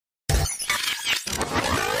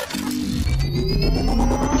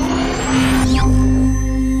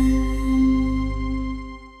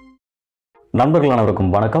நண்பர்கள் அனைவருக்கும்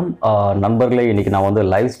வணக்கம். நண்பர்களே, இன்றைக்கி நான் வந்து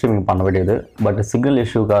லைவ் ஸ்ட்ரீமிங் பண்ண வேண்டியது, பட் சிக்னல்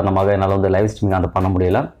இஷ்யூ காரணமாக என்னால் வந்து லைவ் ஸ்ட்ரீமிங் அதை பண்ண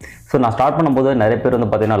முடியல. ஸோ நான் ஸ்டார்ட் பண்ணும்போது நிறைய பேர் வந்து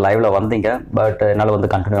பார்த்தீங்கன்னா லைவில் வந்தீங்க, பட் என்னால் வந்து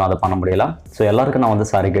கண்டினியூ அதை பண்ண முடியல. ஸோ எல்லாருக்கும் நான் வந்து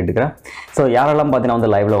சாரி கேட்டுக்கிறேன். ஸோ யாரெல்லாம் பார்த்தீங்கன்னா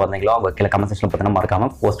வந்து லைவில் வந்தீங்களோ அவங்க கீழே கமெண்ட் செக்ஷனில் பார்த்தீங்கன்னா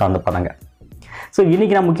மறக்காமல் போஸ்ட் வந்து பண்ணுங்கள். ஸோ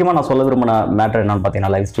இன்றைக்கி நான் முக்கியமாக நான் சொல்ல விரும்பின மேட்டர் என்னன்னு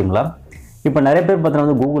பார்த்தீங்கன்னா லைவ் ஸ்ட்ரீமில் இப்போ நிறைய பேர் பார்த்தீங்கன்னா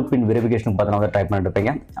வந்து கூகுள் பின் வெரிஃபிகேஷனுக்கு பார்த்தீங்கன்னா வந்து ட்ரை பண்ணிட்டு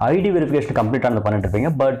இருப்பீங்க, ஐடி வெரிஃபிகேஷன் கம்ப்ளீட்டாக வந்து பண்ணிட்டு இருப்பீங்க,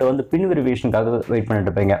 பட் வந்து பின் வெரிஃபிகேஷனுக்காக வெயிட் பண்ணிட்டு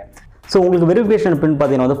இருப்பீங்க. ஸோ உங்களுக்கு வெரிஃபிகேஷன் பின்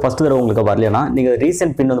பார்த்தீங்கன்னா வந்து ஃபஸ்ட் தடவை உங்களுக்கு வரலைன்னா நீங்கள்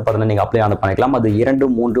ரீசெண்ட் பின் வந்து பார்த்தீங்கன்னா நீங்கள் அப்ளை பண்ணிக்கலாம். அது 2,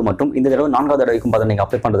 3 மற்றும் இந்த தடவை 4வது தடவைக்கும் பார்த்தீங்கன்னா நீங்கள்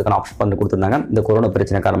அப்ளை பண்ணுறதுக்கான ஆப்ஷன் பண்ணி கொடுத்துருந்தாங்க. இந்த கொரோனா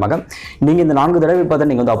பிரச்சனை காரணமாக நீங்கள் இந்த 4 தடவை பார்த்தா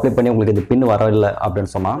நீங்கள் வந்து அப்ளை பண்ணி உங்களுக்கு இந்த பின் வரவில்லை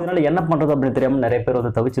அப்படின்னு சொன்னால் அதனால் என்ன பண்ணுறது அப்படின்னு தெரியாமல் நிறைய பேர்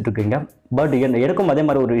வந்து தவிச்சிட்டு இருக்கீங்க. பட் எனக்கும் அதே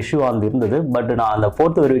மாதிரி ஒரு இஷ்யூ வந்து இருந்தது. பட் நான் அந்த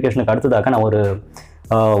 4th வெரிஃபிகேஷனுக்கு அடுத்ததாக நான்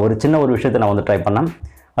ஒரு சின்ன ஒரு விஷயத்தை நான் வந்து ட்ரை பண்ணேன்.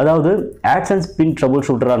 அதாவது Adsense பின் ட்ரபிள்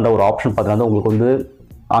ஷூட்டர்ன்ற ஒரு ஆப்ஷன் பார்த்தீங்கன்னா உங்களுக்கு வந்து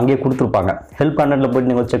அங்கேயே கொடுத்துருப்பாங்க. ஹெல்ப் கண்டென்ட்டில் போய்ட்டு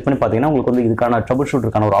நீங்கள் செக் பண்ணி பார்த்தீங்கன்னா உங்களுக்கு வந்து இதுக்கான ட்ரபிள்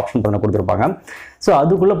ஷூட்டருக்கான ஒரு ஆப்ஷன் பண்ண கொடுத்துருப்பாங்க. ஸோ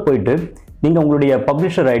அதுக்குள்ளே போயிட்டு நீங்கள் உங்களுடைய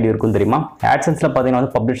பப்ளிஷர் ஐடி இருக்கும் தெரியுமா, Adsenseல பார்த்தீங்கன்னா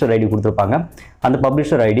வந்து பப்ளிஷர் ஐடி கொடுத்துருப்பாங்க. அந்த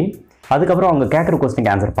பப்ளிஷர் ஐடி அதுக்கப்புறம் அவங்க கேட்குற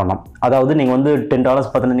கொஸ்டினுக்கு ஆன்சர் பண்ணோம். அதாவது நீங்கள் வந்து $10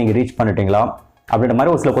 பார்த்தீங்கன்னா நீங்கள் ரீச் பண்ணிட்டீங்களா அப்படின்ற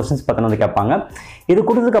மாதிரி ஒரு சில கொஸ்டின்ஸ் பார்த்தீங்கன்னா வந்து கேட்பாங்க. இது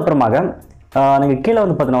கொடுத்ததுக்கு அப்புறமாக நீங்கள் கீழே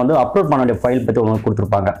வந்து பார்த்தீங்கன்னா வந்து அப்லோட் பண்ண வேண்டிய ஃபைல் பற்றி ஒன்று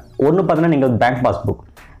கொடுத்துருப்பாங்க. ஒன்று பார்த்தீங்கன்னா நீங்கள் பேங்க்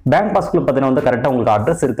பாஸ்புக்கில் பார்த்தீங்கன்னா வந்து கரெக்டாக உங்களுக்கு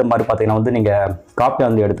அட்ரஸ் இருக்க மாதிரி பார்த்தீங்கன்னா வந்து நீங்கள் காப்பி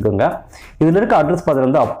வந்து எடுத்துக்கோங்க. இதில் இருக்க அட்ரஸ் பார்த்தீங்கன்னா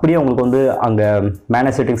வந்து அப்படியே உங்களுக்கு வந்து அங்கே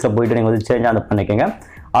மேனேஜ் செட்டிங்ஸில் போயிட்டு நீங்கள் வந்து சேஞ்ச் ஆன் பண்ணிக்கோங்க.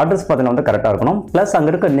 அட்ரஸ் பார்த்தீங்கன்னா வந்து கரெக்டாக இருக்கணும், ப்ளஸ்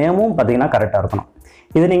அங்கே இருக்க நேமும் பார்த்தீங்கன்னா கரெக்டாக இருக்கணும்.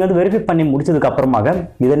 இதை நீங்கள் வந்து வெரிஃபை பண்ணி முடிச்சதுக்கு அப்புறமாக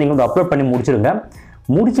இதை நீங்கள் வந்து அப்லோட் பண்ணி முடிச்சிடுங்க.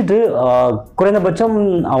 முடிச்சுட்டு குறைந்தபட்சம்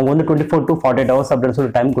அவங்க வந்து 24 to 48 hours அப்படின்னு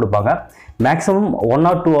சொல்லி டைம் கொடுப்பாங்க. மேக்ஸிமம் 1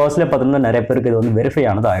 or 2 hours பார்த்தீங்கன்னா நிறைய பேருக்கு இது வந்து வெரிஃபை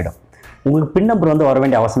ஆனது ஆகிடும். உங்களுக்கு பின் நம்பர் வந்து வர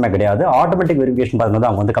வேண்டிய அவசியமே கிடையாது. ஆட்டோமேட்டிக் வெரிஃபிகேஷன் பார்த்தீங்கன்னா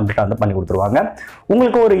அவங்க வந்து கம்ப்ளீட்டாக வந்து பண்ணி கொடுத்துருவாங்க.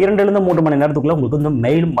 உங்களுக்கு ஒரு 2-3 மணி நேரத்துக்குள்ளே உங்களுக்கு வந்து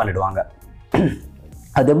மெயிலும் பண்ணிவிடுவாங்க.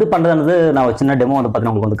 அது எப்படி பண்ணுறதுன்றது நான் ஒரு சின்ன டெமோ வந்து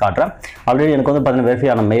பார்த்தீங்கன்னா உங்களுக்கு வந்து காட்டுறேன். ஆல்ரெடி எனக்கு வந்து பார்த்தீங்கன்னா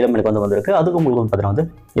வெரிஃபை ஆன மெயிலும் எனக்கு வந்து வந்திருக்கு. அதுக்கு உங்களுக்கு வந்து பார்த்தீங்கன்னா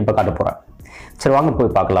வந்து இப்போ காட்ட போகிறேன். சரி, வாங்க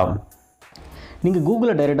போய் பார்க்கலாம். நீங்கள்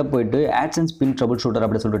கூகுளில் டைரெக்டாக போயிட்டு Adsense பின் ட்ரபிள் ஷூட்டர்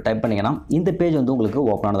அப்படின்னு சொல்லிட்டு டைப் பண்ணிங்கன்னா இந்த பேஜ் வந்து உங்களுக்கு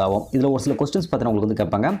ஓப்பன் ஆனதாகும். இதில் ஒரு சில கொஸ்டின்ஸ் பார்த்தீங்கன்னா உங்களுக்கு வந்து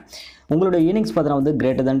கேட்பாங்க. உங்களுடைய ஏர்னிங்ஸ் பார்த்தீங்கன்னா வந்து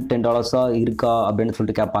greater than $10 இருக்கா அப்படின்னு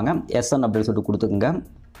சொல்லிட்டு கேட்பாங்க. எஸ்என் அப்படின்னு சொல்லிட்டு கொடுத்துக்குங்க.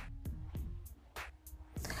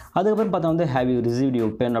 அதுக்கப்புறம் பார்த்தா வந்து ஹேவ் யூ ரிசீவ்ட்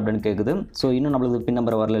யுவர் பின் அப்படின்னு கேட்குது. ஸோ இன்னும் நம்மளுக்கு பின்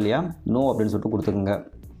நம்பர் வரல இல்லையா, நோ அப்படின்னு சொல்லிட்டு கொடுத்துக்குங்க.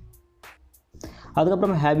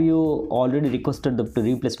 அதுக்கப்புறம் have you already requested the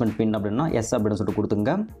replacement பின் அப்படின்னா எஸ் அப்படின்னு சொல்லிட்டு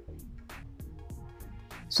கொடுத்துங்க.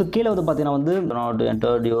 ஸோ கீழே வந்து பார்த்தீங்கன்னா வந்து நாட்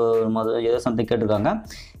என்டர்ட் யுவர் மதர் ஏதோ சம்திங் கேட்டிருக்காங்க.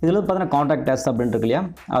 இதில் வந்து பார்த்தீங்கன்னா காண்டாக்ட் அஸ் அப்படின்னு இருக்கு இல்லையா,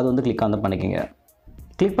 அது வந்து கிளிக் வந்து பண்ணிக்கோங்க.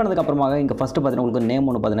 கிளிக் பண்ணதுக்கப்புறமாக இங்கே ஃபஸ்ட்டு பார்த்தீங்கன்னா உங்களுக்கு நேம்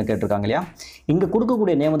ஒன்று பார்த்தீங்கன்னா கேட்டிருக்காங்க இல்லையா. இங்கே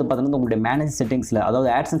கொடுக்கக்கூடிய நேம் வந்து பார்த்தீங்கன்னா உங்களுடைய மேனேஜ் செட்டிங்ஸில், அதாவது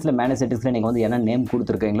Adsenseல மேனேஜ் செட்டிங்ஸில் நீங்கள் வந்து என்ன நேம்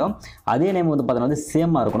கொடுத்துருக்கீங்களோ அதே நேம் வந்து பார்த்தீங்கன்னா வந்து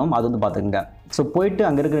சேமாக இருக்கணும். அது வந்து பார்த்துக்கங்க. ஸோ போயிட்டு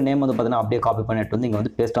அங்கே இருக்கிற நேம் வந்து பார்த்தீங்கன்னா அப்படியே காப்பி பண்ணிட்டு வந்து இங்கே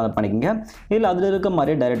வந்து பேஸ்ட் வந்து பண்ணிக்கோங்க. இல்லை அதில் இருக்க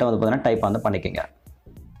மாதிரியே டைரெக்டாக வந்து பார்த்தீங்கன்னா டைப் வந்து பண்ணிக்கோங்க.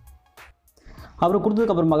 அப்புறம்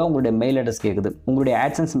கொடுத்ததுக்கப்புறமாக உங்களுடைய மெயில் அட்ரஸ் கேட்குது. உங்களுடைய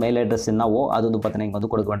Adsense மெயில் அட்ரஸ் என்னவோ அது வந்து பார்த்தீங்கன்னா இங்கே வந்து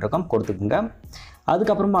கொடுக்க வேண்டியிருக்கோம், கொடுத்துக்குங்க.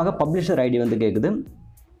 அதுக்கப்புறமாக பப்ளிஷர் ஐடி வந்து கேட்குது.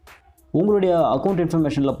 உங்களுடைய அக்கௌண்ட்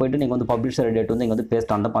இன்ஃபர்மேஷனில் போய்ட்டு நீங்கள் வந்து பப்ளிஷர் ஐடி வந்து இங்கே வந்து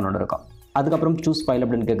பேஸ்ட் ஆன் பண்ண வேண்டியிருக்கோம். அதுக்கப்புறம் சூஸ் ஃபைல்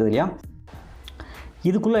அப்படின்னு கேட்குது இல்லையா.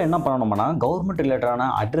 இதுக்குள்ளே என்ன பண்ணணும்னா கவர்மெண்ட் ரிலேட்டடான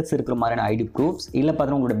அட்ரஸ் இருக்கிற மாதிரியான ஐடி ப்ரூஃப்ஸ், இல்லை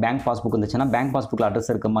பார்த்தீங்கன்னா உங்களுடைய பேங்க் பாஸ்புக் இருந்துச்சுன்னா பேங்க் பாஸ்புக்கில் அட்ரஸ்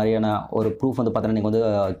இருக்கிற மாதிரியான ஒரு ப்ரூஃப் வந்து பார்த்தீங்கன்னா நீங்கள் வந்து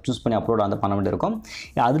சூஸ் பண்ணி அப்லோட் வந்து பண்ண வேண்டியிருக்கும்.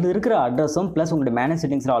 அதில் இருக்கிற அட்ரஸும் ப்ளஸ் உங்களுடைய மேனேஜ்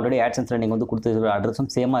செட்டிங்ஸில் ஆல்ரெடி Adsenseல நீங்கள் வந்து கொடுத்துருக்கிற அட்ரஸும்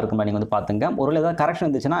சேமாக இருக்கும். நீங்கள் வந்து பார்த்துங்க. ஒருவேளை ஏதாவது கரெக்ஷன்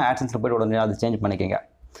இருந்துச்சுன்னா Adsenseல போய்ட்டு உடனே அது சேஞ்ச் பண்ணிக்கோங்க.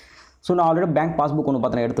 ஸோ நான் ஆல்ரெடி பேங்க் பாஸ்புக் ஒன்று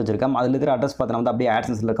பார்த்தீங்கன்னா எடுத்து வச்சிருக்கேன். அதில் இருக்கிற அட்ரஸ் பார்த்தீங்கன்னா வந்து அப்படியே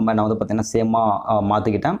Adsenseல இருக்க மாதிரி நான் வந்து பார்த்தீங்கன்னா சேமாக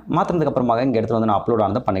மாற்றிக்கிட்டேன். மாற்றினதுக்கப்புறமாக இங்கே எடுத்து வந்து நான் அப்லோட்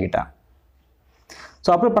ஆனதை பண்ணிக்கிட்டேன். ஸோ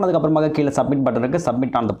அப்லோட் பண்ணதுக்கப்புறமாக கீழே சப்மிட் பட்டன் இருக்குது,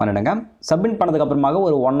 சப்மிட் ஆனது பண்ணிவிடுங்க. சப்மிட் பண்ணதுக்கப்புறமாக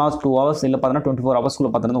ஒரு 1 or 2 hours இல்லை பார்த்தீங்கன்னா 24 hours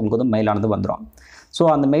பார்த்தீங்கன்னா உங்களுக்கு வந்து மெயில் ஆனது வந்துடும். ஸோ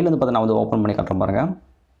அந்த மெயில் வந்து பார்த்தீங்கன்னா வந்து ஓப்பன் பண்ணி காட்டுறேன் பாருங்கள்.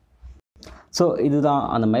 ஸோ இதுதான்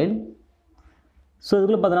அந்த மெயில். ஸோ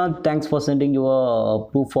இதுக்குள்ளே பார்த்தீங்கன்னா thanks for sending your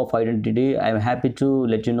proof of identity. I am happy to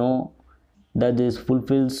let you know that this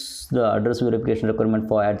fulfills the address verification requirement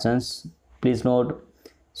for Adsense. Please note.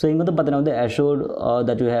 So இங்கே வந்து பார்த்தீங்கன்னா வந்து assured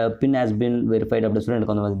that you have pin has been verified அப்படின்னு சொல்லி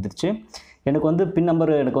எனக்கு வந்து வந்துருச்சு. எனக்கு வந்து பின்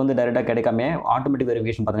நம்பர் எனக்கு வந்து டைரெக்டாக கிடைக்காம ஆட்டோமேட்டிக்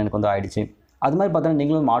வெரிஃபிகேஷன் பார்த்தீங்கன்னா எனக்கு வந்து ஆயிடுச்சு. அது மாதிரி பார்த்தீங்கன்னா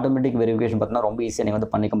நீங்களும் ஆட்டோமேட்டிக் வெரிஃபிகேஷன் பார்த்தீங்கன்னா ரொம்ப ஈஸியாக நீங்கள்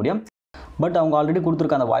வந்து பண்ணிக்க முடியும். பட் அவங்க ஆல்ரெடி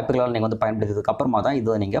கொடுத்துருக்க அந்த வாய்ப்புகளால் நீங்கள் வந்து பயன்படுத்தியதுக்கு அப்புறமா தான்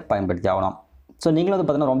இதை நீங்கள் பயன்படுத்தி ஆகணும். ஸோ நீங்களும் வந்து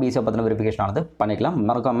பார்த்தீங்கன்னா ரொம்ப ஈஸியாக பார்த்தீங்கன்னா வெரிஃபிகேஷன் ஆனது பண்ணிக்கலாம்.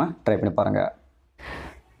 மறக்காமல் ட்ரை பண்ணி பாருங்கள்.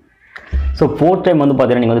 ஸோ 4th டைம் வந்து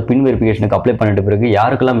பார்த்தீங்கன்னா நீங்கள் வந்து பின் வெரிஃபிகேஷனுக்கு அப்ளை பண்ணிட்டு பிறகு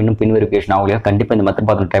யாருக்கெல்லாம் இன்னும் பின் வெரிஃபிகேஷன் ஆகலையா கண்டிப்பாக இந்த மெத்தட்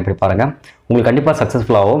பார்த்து ட்ரை பண்ணி பாருங்கள். உங்களுக்கு கண்டிப்பாக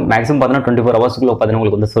சக்ஸஸ்ஃபுல் ஆகும். மேக்ஸிமம் பார்த்தீங்கன்னா 24 hours பார்த்தீங்கன்னா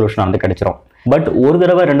உங்களுக்கு வந்து சொல்யூஷன் வந்து கிடைச்சிரும். பட் ஒரு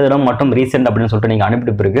தடவை 2 தடவை மட்டும் ரீசெண்ட் அப்படின்னு சொல்லிட்டு நீங்கள்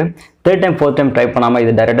அனுப்பிட்டு பிறகு 3rd time 4th time try பண்ணாமல்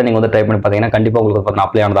இது டேரெக்டாக நீங்கள் வந்து ட்ரை பண்ணி பார்த்தீங்கன்னா கண்டிப்பாக உங்களுக்கு பார்த்தீங்கன்னா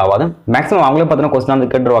அப்ளை ஆனது ஆகாது. மேக்ஸிமம் அவங்களே பார்த்தீங்கன்னா கொஸ்டின் வந்து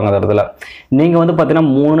கேட்டுருவாங்க அந்த இடத்துல. நீங்கள் வந்து பார்த்தீங்கன்னா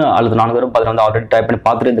 3 அல்லது 4 தடவை பார்த்தீங்கன்னா வந்து ஆல்ரெடி ட்ரை பண்ணி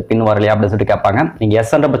பார்த்துட்டு இந்த பின் வரலையா அப்படின்னு சொல்லிட்டு கேட்பாங்க. நீங்கள்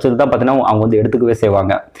எஸ்ன்ற பட்சத்தில் தான் பார்த்தீங்கன்னா அவங்க வந்து எடுத்துக்கவே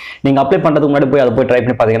செய்வாங்க. நீங்கள் அப்ளை பண்ணுறதுக்கு முன்னாடி போய் அதை போய் ட்ரை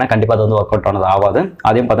பண்ணி பார்த்தீங்கன்னா கண்டிப்பாக அது வந்து ஒர்க் அவுட் ஆனது ஆகாது.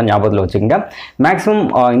 அதையும் பார்த்தா ஞாபகத்தில் வச்சுக்கோங்க. மேக்ஸிமம்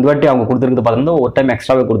இந்த வாட்டி அவங்க கொடுத்துருக்கு பார்த்தீங்கன்னா ஒரு டைம்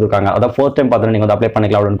எக்ஸ்ட்ராவே கொடுத்துருக்காங்க. அதாவது 4th டைம் பார்த்தீங்கன்னா நீங்கள் வந்து அப்ளை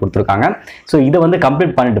பண்ணிக்கலாம் அப்படின்னு கொடுத்துருக்காங்க. ஸோ இதை வந்து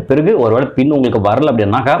கம்ப்ளீட் பண்ணிட்டு பிறகு ஒருவேளை பின் உங்களுக்கு வரல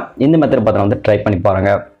அப்படின்னாக்கா இந்த மெத்தட் பார்த்தீங்கன்னா வந்து ட்ரை பண்ணி பாருங்க.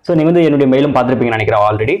 ஸோ நீங்கள் வந்து என்னுடைய மெயிலும் பார்த்துருப்பீங்கன்னு நினைக்கிறேன்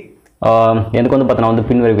ஆல்ரெடி. எனக்கு வந்து பார்த்தீங்கன்னா வந்து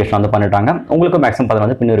பின் வெரிஃபிகேஷன் வந்து பண்ணிட்டாங்க. உங்களுக்கு மேக்ஸிமம் பார்த்தீங்கன்னா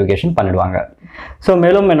வந்து பின் வெரிஃபிகேஷன் பண்ணிடுவாங்க. ஸோ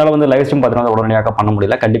மேலும் என்னால் வந்து லைவ் ஸ்ட்ரீம் பார்த்தீங்கன்னா உடனடியாக பண்ண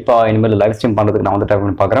முடியல. கண்டிப்பாக இனிமேல் லைவ் ஸ்ட்ரீம் பண்ணுறதுக்கு நான் வந்து ட்ரை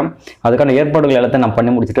பண்ணி பார்க்குறேன். அதுக்கான ஏற்பாடுகள் எல்லாத்தையும் நான்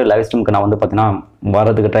பண்ணி முடிச்சுட்டு லைவ் ஸ்ட்ரீமுக்கு நான் வந்து பார்த்தீங்கன்னா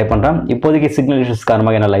வரதுக்கு ட்ரை பண்ணுறேன். இப்போதைக்கு சிக்னல் இஷ்யூஸ்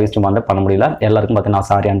காரணமாக என்ன லைவ் ஸ்ட்ரீம் வந்து பண்ண முடியல. எல்லாருக்கும் பார்த்தீங்கன்னா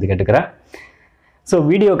சாரியானது கேட்டுக்கிறேன். ஸோ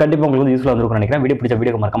வீடியோ கண்டிப்பாக உங்களுக்கு வந்து யூஸ்ஃபுல்லாக இருக்கும் நினைக்கிறேன். வீடியோ பிடிச்ச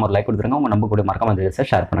வீடியோ மறக்காம ஒரு லைக் கொடுத்துருங்க. உங்கள் நம்ப கூட மறக்காம அந்த வீடியோஸை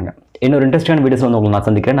ஷேர் பண்ணுங்கள். இன்னொரு இன்ட்ரெஸ்டான வீடியோஸ் வந்து உங்களுக்கு நான்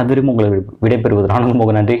சந்திக்கிறேன். நான் திரும்ப உங்களை விடைபெறுவது நான்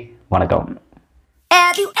உங்களுக்கு நன்றி. வணக்கம்.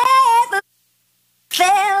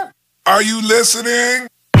 Are you listening?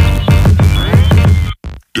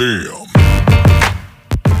 Damn.